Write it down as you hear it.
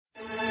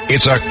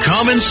It's a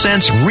common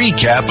sense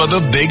recap of the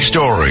big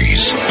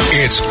stories.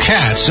 It's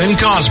Katz and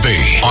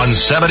Cosby on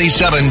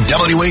 77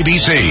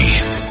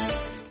 WABC.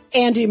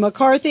 Andy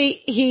McCarthy,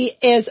 he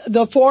is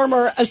the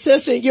former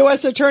assistant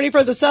U.S. attorney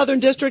for the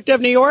Southern District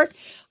of New York.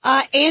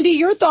 Andy,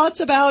 your thoughts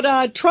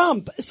about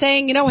Trump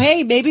saying,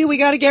 hey, maybe we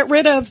got to get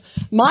rid of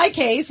my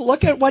case.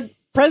 Look at what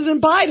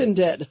President Biden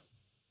did.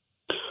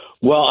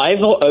 Well, I've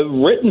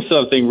written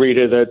something,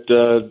 Rita,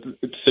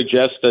 that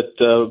suggests that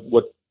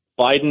what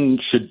Biden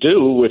should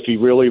do, if he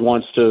really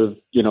wants to,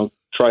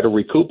 try to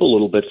recoup a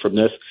little bit from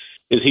this,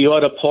 is he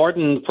ought to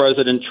pardon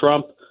President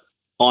Trump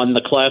on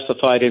the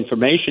classified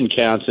information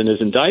counts in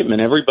his indictment.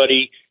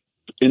 Everybody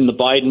in the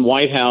Biden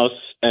White House,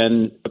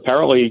 and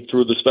apparently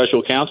through the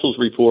special counsel's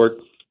report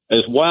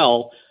as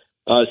well,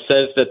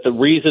 says that the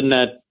reason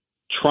that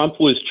Trump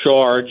was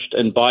charged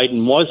and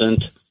Biden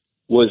wasn't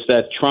was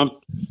that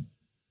Trump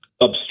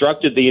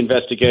obstructed the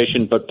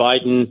investigation, but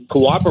Biden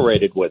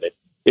cooperated with it.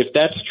 If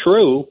that's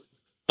true,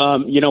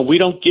 we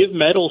don't give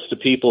medals to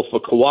people for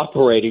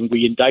cooperating.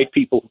 We indict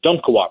people who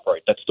don't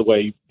cooperate. That's the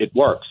way it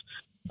works.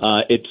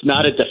 It's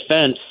not a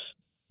defense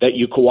that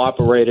you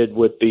cooperated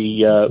with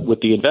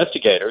the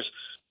investigators,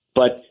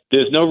 but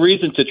there's no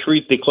reason to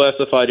treat the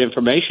classified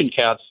information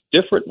counts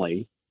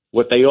differently.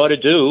 What they ought to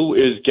do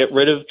is get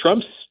rid of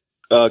Trump's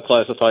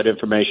classified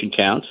information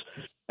counts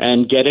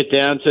and get it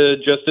down to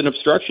just an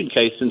obstruction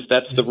case, since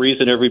that's the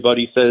reason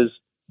everybody says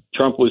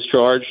Trump was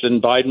charged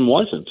and Biden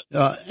wasn't.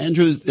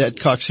 Andrew,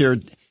 Cox here.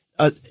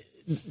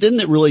 Didn't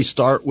it really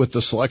start with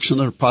the selection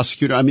of the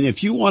prosecutor? I mean,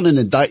 if you want an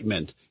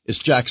indictment, it's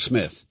Jack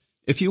Smith.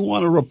 If you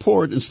want a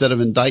report instead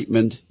of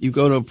indictment, you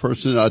go to a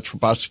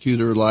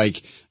prosecutor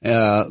like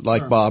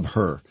Bob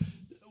Hur.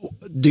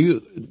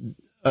 You've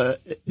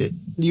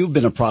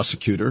been a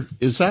prosecutor.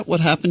 Is that what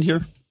happened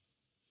here?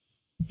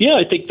 Yeah,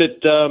 I think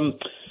that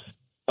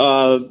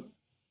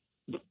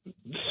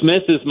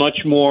Smith is much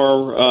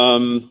more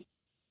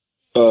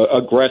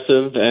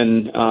aggressive,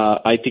 and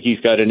I think he's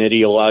got an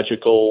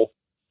ideological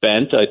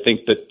bent. I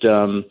think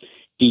that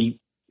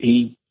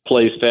he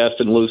plays fast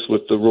and loose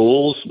with the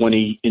rules. When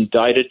he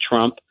indicted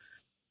Trump,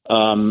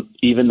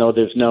 even though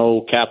there's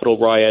no Capitol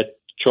riot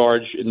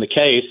charge in the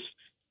case,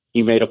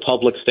 he made a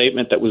public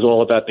statement that was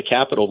all about the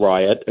Capitol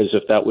riot, as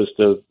if that was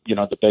the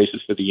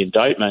basis for the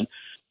indictment.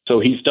 So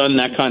he's done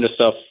that kind of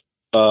stuff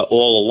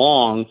all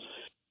along.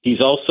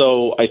 He's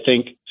also, I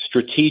think,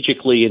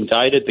 strategically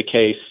indicted the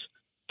case,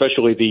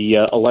 especially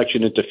the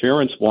election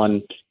interference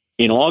one,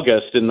 in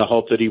August, in the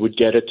hope that he would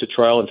get it to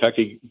trial. In fact,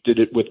 he did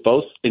it with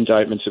both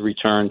indictments in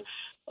return.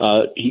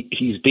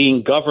 He's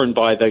being governed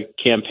by the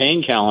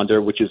campaign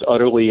calendar, which is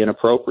utterly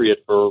inappropriate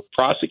for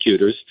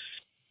prosecutors.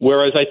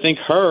 Whereas I think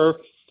Hur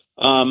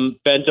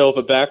bent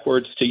over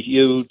backwards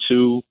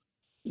to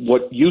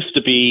what used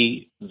to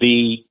be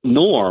the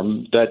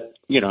norm, that,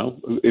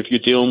 if you're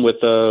dealing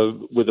with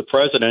a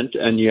president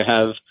and you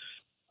have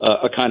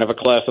a kind of a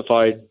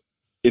classified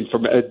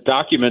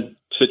document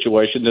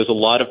situation, there's a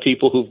lot of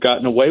people who've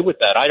gotten away with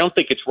that. I don't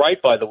think it's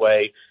right, by the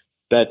way,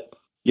 that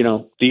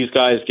these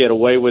guys get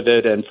away with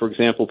it. And, for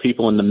example,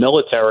 people in the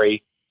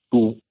military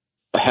who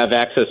have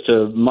access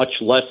to much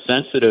less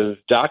sensitive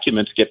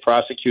documents get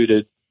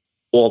prosecuted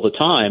all the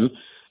time.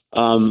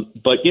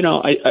 But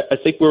I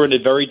think we're in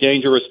a very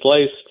dangerous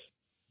place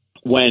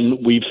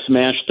when we've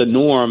smashed the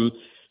norm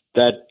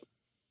that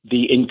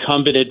the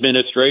incumbent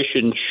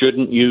administration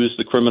shouldn't use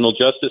the criminal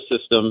justice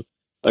system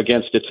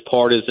against its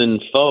partisan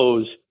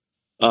foes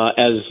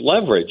as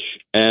leverage.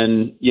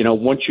 And,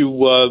 once you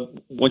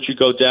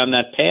go down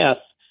that path,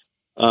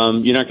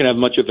 you're not going to have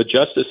much of a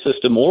justice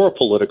system or a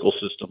political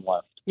system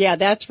left. Yeah,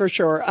 that's for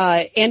sure.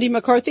 Andy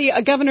McCarthy,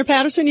 Governor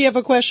Patterson, you have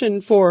a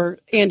question for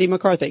Andy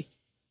McCarthy.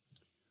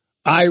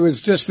 I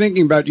was just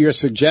thinking about your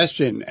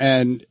suggestion,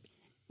 and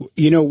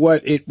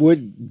what it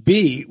would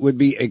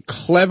be a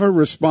clever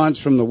response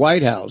from the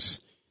White House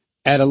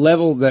at a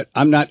level that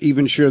I'm not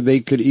even sure they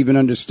could even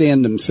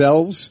understand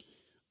themselves,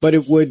 but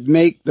it would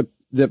make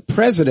the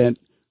president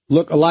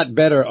look a lot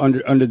better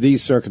under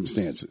these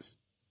circumstances.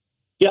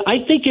 Yeah,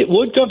 I think it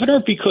would,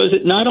 Governor, because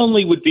it not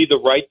only would be the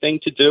right thing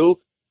to do,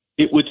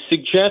 it would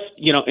suggest,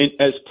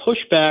 as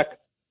pushback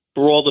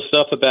for all the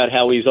stuff about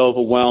how he's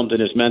overwhelmed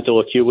and his mental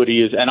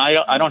acuity is, and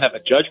I don't have a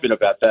judgment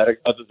about that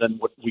other than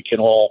what we can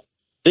all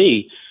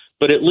see,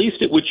 but at least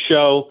it would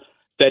show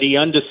that he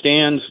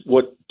understands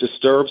what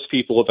disturbs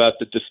people about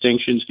the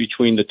distinctions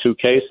between the two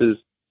cases,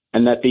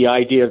 and that the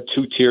idea of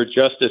two-tier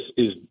justice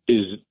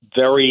is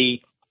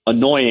very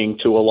annoying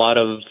to a lot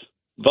of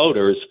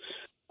voters.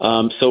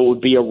 So it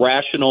would be a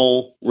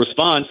rational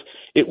response.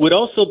 It would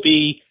also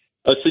be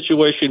a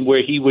situation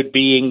where he would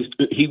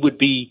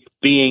be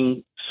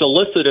being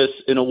solicitous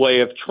in a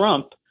way of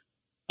Trump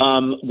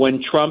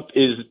when Trump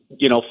is,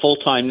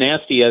 full-time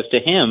nasty as to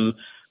him.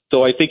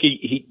 So I think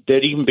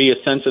there'd even be a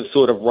sense of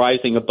sort of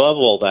rising above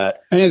all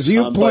that. And as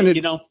you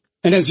pointed,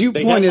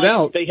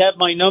 out, they have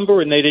my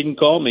number and they didn't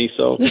call me.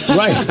 So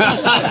right.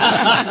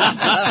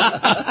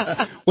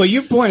 Well,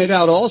 you pointed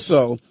out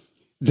also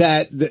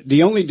that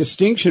the only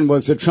distinction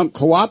was that Trump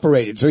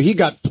cooperated, so he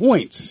got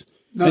points.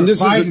 No, and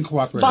this Biden is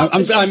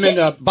cooperated. I mean,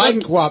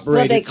 Biden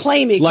cooperated. Well, they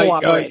claim he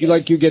cooperated.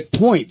 Like you get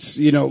points,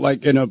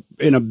 like in a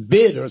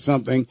bid or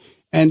something.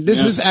 And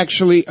this is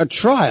actually a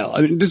trial.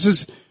 I mean,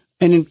 this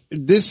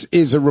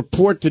is a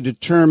report to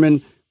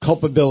determine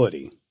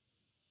culpability.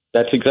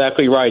 That's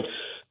exactly right.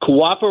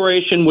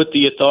 Cooperation with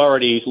the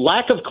authorities,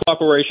 lack of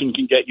cooperation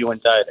can get you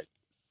indicted.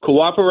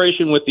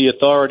 Cooperation with the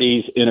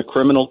authorities in a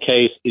criminal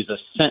case is a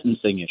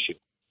sentencing issue.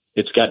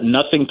 It's got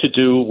nothing to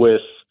do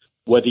with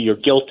whether you're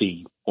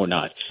guilty or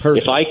not.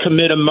 Perfect. If I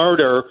commit a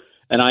murder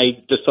and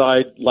I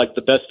decide like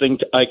the best thing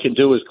I can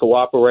do is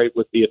cooperate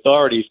with the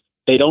authorities,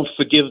 they don't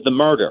forgive the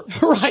murder.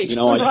 Right,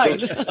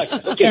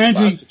 right.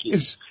 Andy,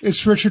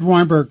 it's Richard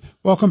Weinberg.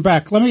 Welcome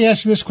back. Let me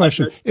ask you this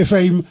question. If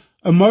a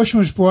motion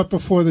was brought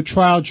before the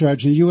trial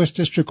judge in the U.S.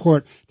 District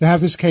Court to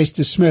have this case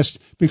dismissed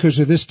because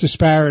of this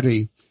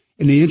disparity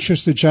in the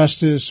interest of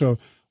justice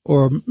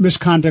or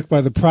misconduct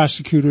by the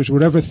prosecutors,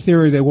 whatever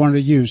theory they wanted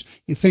to use,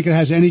 you think it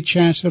has any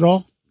chance at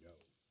all?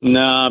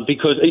 Nah,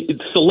 because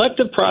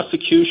selective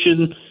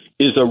prosecution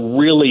is a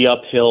really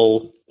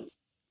uphill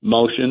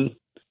motion.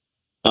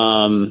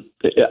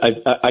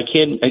 I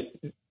can't.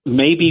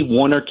 Maybe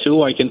one or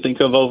two I can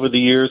think of over the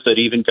years that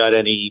even got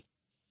any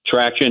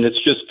traction.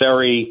 It's just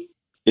very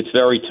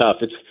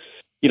tough. It's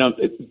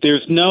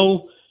there's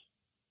no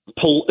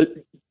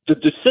the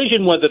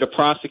decision whether to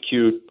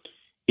prosecute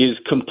is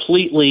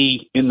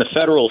completely in the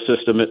federal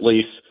system, at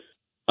least,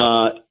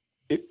 a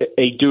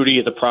duty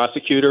of the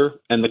prosecutor,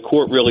 and the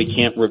court really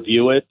can't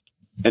review it.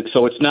 And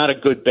so it's not a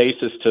good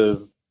basis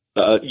to,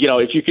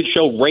 if you could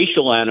show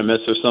racial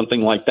animus or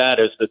something like that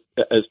as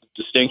the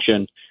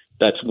distinction,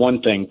 that's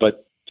one thing.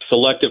 But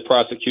selective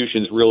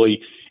prosecutions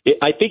really,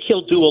 I think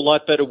he'll do a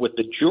lot better with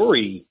the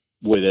jury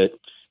with it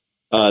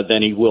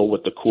than he will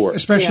with the court.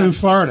 Especially in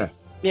Florida.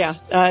 Yeah.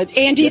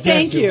 Andy,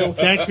 thank you.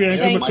 Thank you,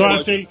 Andrew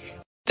McCarthy.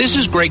 This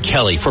is Greg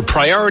Kelly for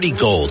Priority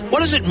Gold.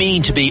 What does it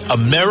mean to be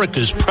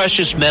America's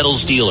precious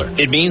metals dealer?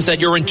 It means that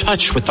you're in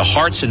touch with the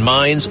hearts and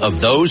minds of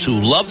those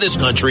who love this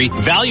country,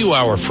 value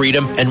our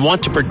freedom, and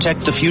want to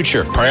protect the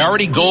future.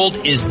 Priority Gold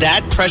is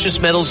that precious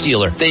metals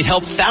dealer. They've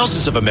helped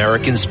thousands of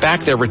Americans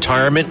back their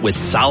retirement with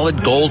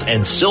solid gold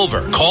and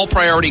silver. Call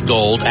Priority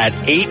Gold at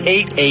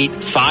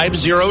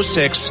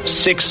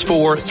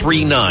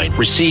 888-506-6439.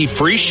 Receive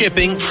free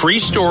shipping, free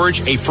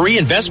storage, a free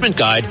investment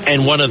guide,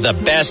 and one of the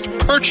best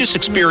purchase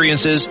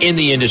experiences in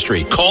the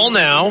industry. Call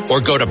now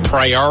or go to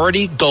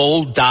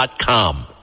PriorityGold.com.